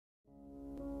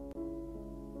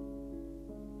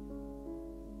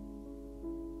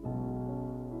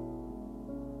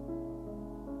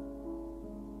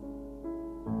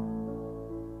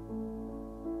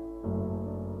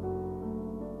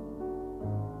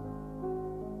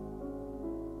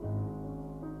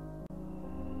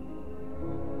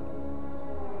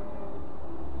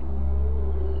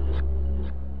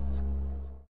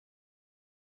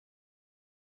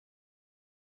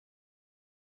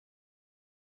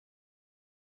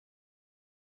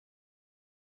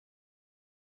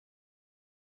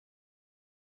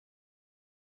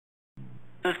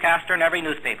Newscaster in every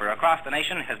newspaper across the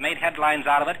nation has made headlines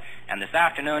out of it, and this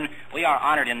afternoon we are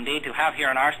honored indeed to have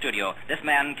here in our studio this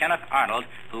man, Kenneth Arnold,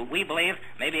 who we believe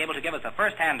may be able to give us a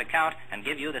first-hand account and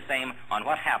give you the same on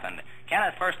what happened.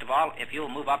 Kenneth, first of all, if you'll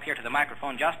move up here to the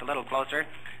microphone just a little closer,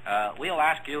 we'll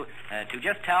ask you to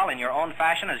just tell in your own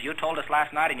fashion, as you told us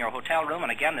last night in your hotel room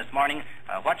and again this morning,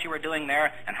 what you were doing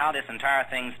there and how this entire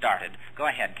thing started. Go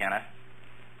ahead, Kenneth.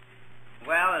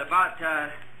 Well, at about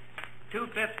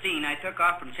 2:15, I took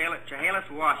off from Chehalis,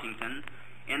 Washington,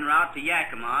 en route to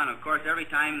Yakima, and of course every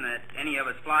time that any of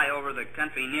us fly over the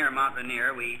country near Mount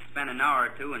Rainier, we spend an hour or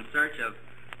two in search of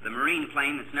the marine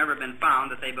plane that's never been found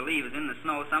that they believe is in the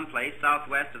snow someplace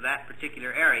southwest of that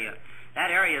particular area. That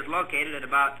area is located at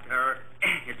about,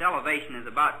 its elevation is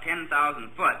about 10,000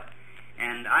 foot,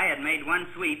 and I had made one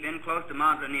sweep in close to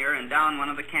Mount Rainier and down one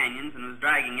of the canyons and was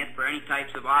dragging it for any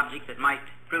types of objects that might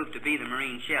prove to be the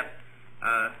marine ship.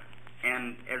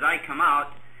 And as I come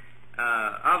out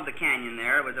of the canyon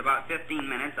there, it was about 15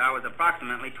 minutes. I was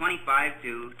approximately 25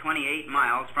 to 28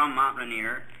 miles from Mount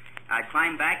Rainier. I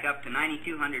climbed back up to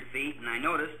 9,200 feet, and I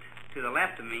noticed to the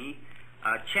left of me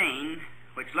a chain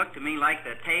which looked to me like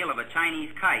the tail of a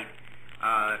Chinese kite,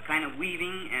 kind of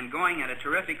weaving and going at a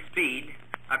terrific speed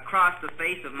across the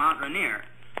face of Mount Rainier.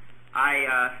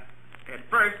 I at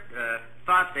first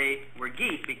thought they were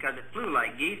geese because it flew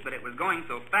like geese, but it was going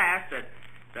so fast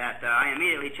that I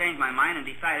immediately changed my mind and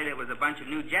decided it was a bunch of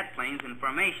new jet planes in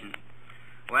formation.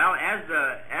 Well, as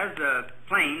the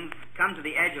planes come to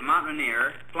the edge of Mount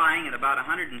Rainier, flying at about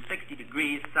 160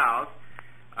 degrees south,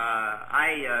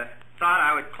 I thought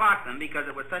I would clock them because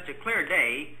it was such a clear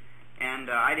day, and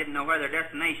I didn't know where their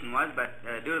destination was, but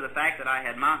due to the fact that I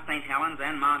had Mount St. Helens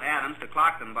and Mount Adams to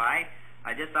clock them by,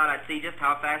 I just thought I'd see just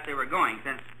how fast they were going,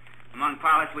 since among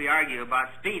pilots we argue about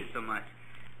speed so much.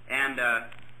 And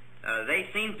they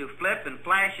seemed to flip and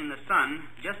flash in the sun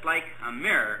just like a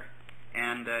mirror.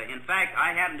 And in fact,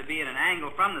 I happened to be at an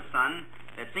angle from the sun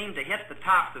that seemed to hit the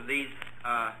tops of these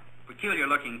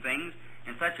peculiar-looking things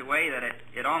in such a way that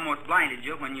it almost blinded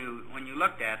you when you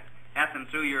looked at them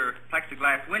through your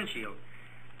plexiglass windshield.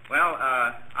 Well,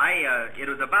 it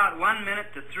was about 1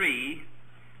 minute to 3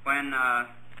 when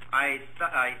I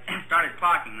started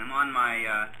clocking them on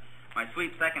my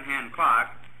sweep second-hand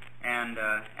clock, and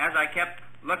as I kept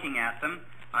looking at them,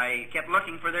 I kept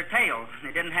looking for their tails.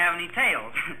 They didn't have any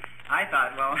tails. I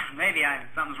thought, well, maybe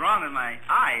something's wrong with my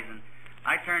eyes, and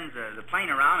I turns the plane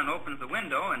around and opens the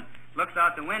window and looks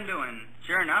out the window, and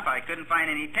sure enough, I couldn't find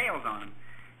any tails on them.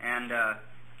 And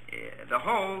the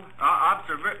whole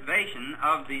observation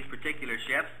of these particular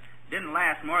ships didn't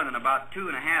last more than about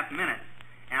 2.5 minutes,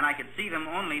 and I could see them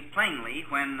only plainly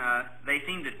when they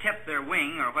seemed to tip their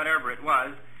wing or whatever it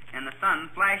was, and the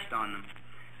sun flashed on them.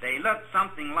 They looked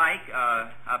something like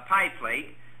a pie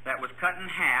plate that was cut in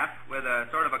half with a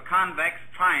sort of a convex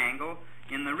triangle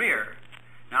in the rear.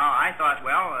 Now, I thought,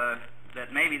 well,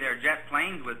 that maybe they're jet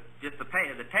planes with just the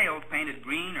tails painted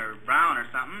green or brown or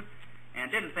something,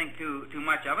 and didn't think too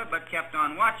much of it, but kept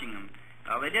on watching them.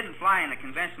 They didn't fly in the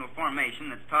conventional formation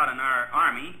that's taught in our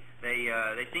Army. They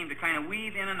seemed to kind of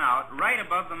weave in and out right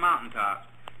above the mountaintops.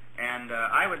 And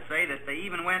I would say that they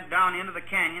even went down into the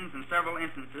canyons in several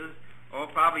instances,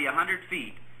 probably 100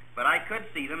 feet. But I could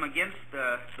see them against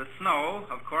the snow,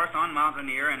 of course, on Mount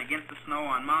Rainier, and against the snow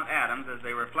on Mount Adams as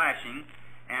they were flashing,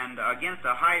 and against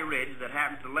a high ridge that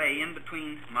happens to lay in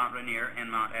between Mount Rainier and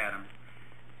Mount Adams.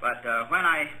 But when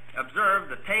I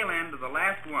observed the tail end of the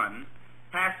last one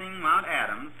passing Mount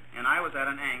Adams, and I was at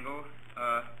an angle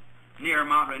near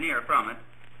Mount Rainier from it,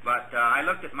 but I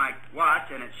looked at my watch,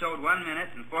 and it showed 1 minute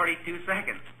and 42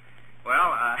 seconds.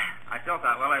 Well, I still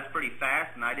thought, well, that's pretty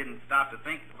fast, and I didn't stop to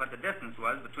think what the distance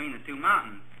was between the two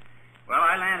mountains. Well,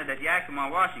 I landed at Yakima,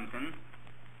 Washington,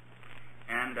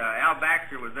 and Al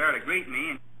Baxter was there to greet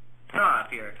me and saw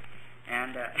up here.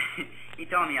 And he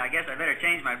told me, I guess I better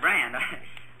change my brand.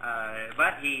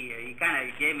 But he kind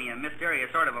of gave me a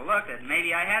mysterious sort of a look that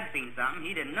maybe I had seen something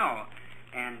he didn't know.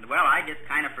 And, well, I just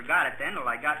kind of forgot it then till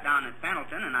I got down at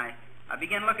Pendleton, and I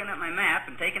began looking at my map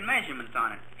and taking measurements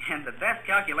on it. And the best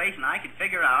calculation I could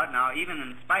figure out, now even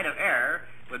in spite of error,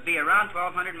 would be around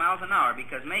 1,200 miles an hour,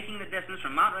 because making the distance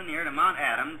from Mount Rainier to Mount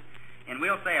Adams in,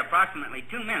 we'll say, approximately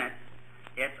 2 minutes,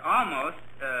 it's almost,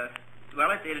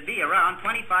 it'd be around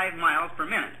 25 miles per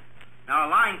minute. Now,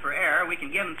 allowing for error, we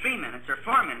can give them 3 minutes or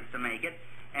 4 minutes to make it,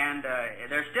 and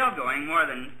they're still going more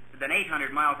than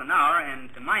 800 miles an hour,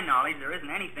 and to my knowledge, there isn't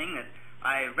anything that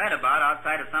I read about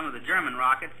outside of some of the German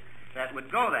rockets that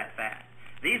would go that fast.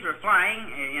 These were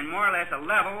flying in more or less a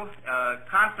level,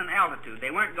 constant altitude.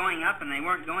 They weren't going up and they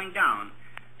weren't going down.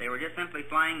 They were just simply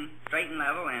flying straight and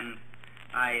level, and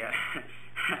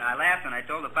I laughed when I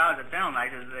told the fellows that filmed. I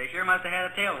said, they sure must have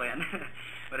had a tailwind.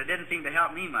 But it didn't seem to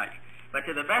help me much. But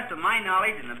to the best of my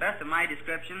knowledge and the best of my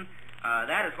description,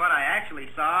 that is what I actually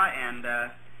saw, and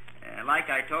like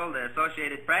I told the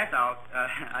Associated Press,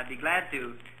 I'd be glad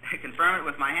to confirm it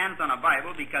with my hands on a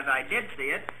Bible, because I did see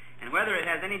it, and whether it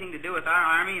has anything to do with our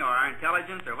Army or our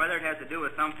intelligence, or whether it has to do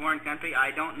with some foreign country,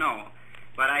 I don't know.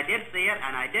 But I did see it,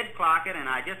 and I did clock it, and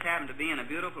I just happened to be in a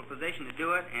beautiful position to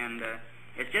do it, and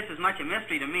it's just as much a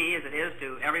mystery to me as it is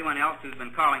to everyone else who's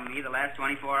been calling me the last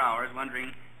 24 hours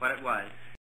wondering what it was.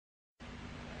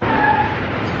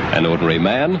 An ordinary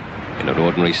man in an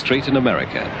ordinary street in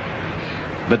America.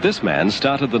 But this man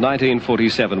started the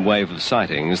 1947 wave of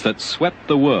sightings that swept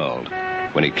the world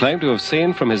when he claimed to have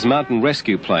seen from his mountain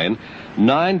rescue plane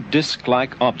 9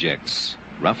 disc-like objects,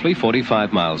 roughly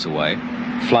 45 miles away,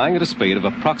 flying at a speed of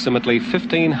approximately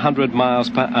 1,500 miles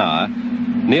per hour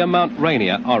near Mount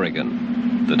Rainier,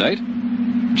 Oregon. The date?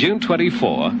 June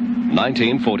 24,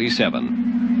 1947.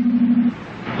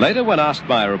 Later, when asked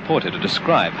by a reporter to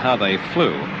describe how they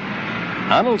flew,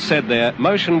 Arnold said their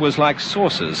motion was like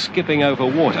saucers skipping over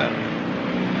water.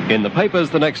 In the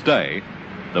papers the next day,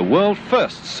 the world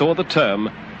first saw the term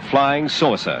flying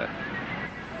saucer.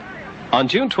 On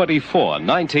June 24,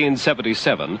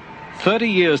 1977, 30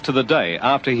 years to the day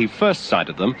after he first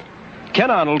sighted them, Ken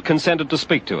Arnold consented to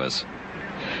speak to us.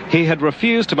 He had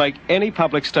refused to make any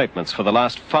public statements for the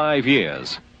last 5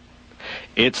 years.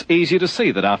 It's easy to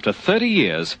see that after 30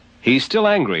 years, he's still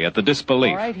angry at the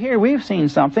disbelief. All right, here we've seen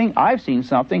something, I've seen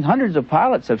something, hundreds of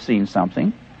pilots have seen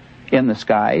something in the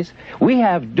skies. We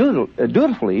have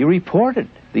dutifully reported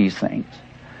these things.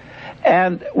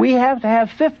 And we have to have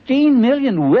 15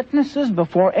 million witnesses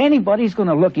before anybody's going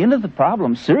to look into the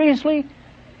problem seriously?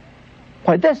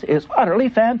 Why, this is utterly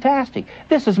fantastic.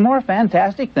 This is more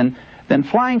fantastic than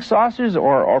flying saucers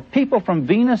or people from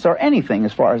Venus or anything,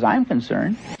 as far as I'm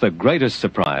concerned. The greatest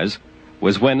surprise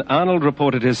was when Arnold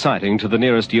reported his sighting to the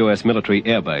nearest U.S. military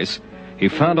airbase. He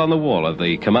found on the wall of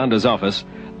the commander's office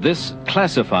this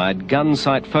classified gun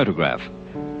sight photograph,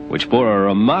 which bore a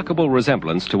remarkable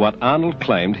resemblance to what Arnold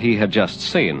claimed he had just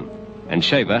seen, and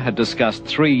Shaver had discussed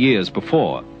 3 years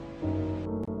before.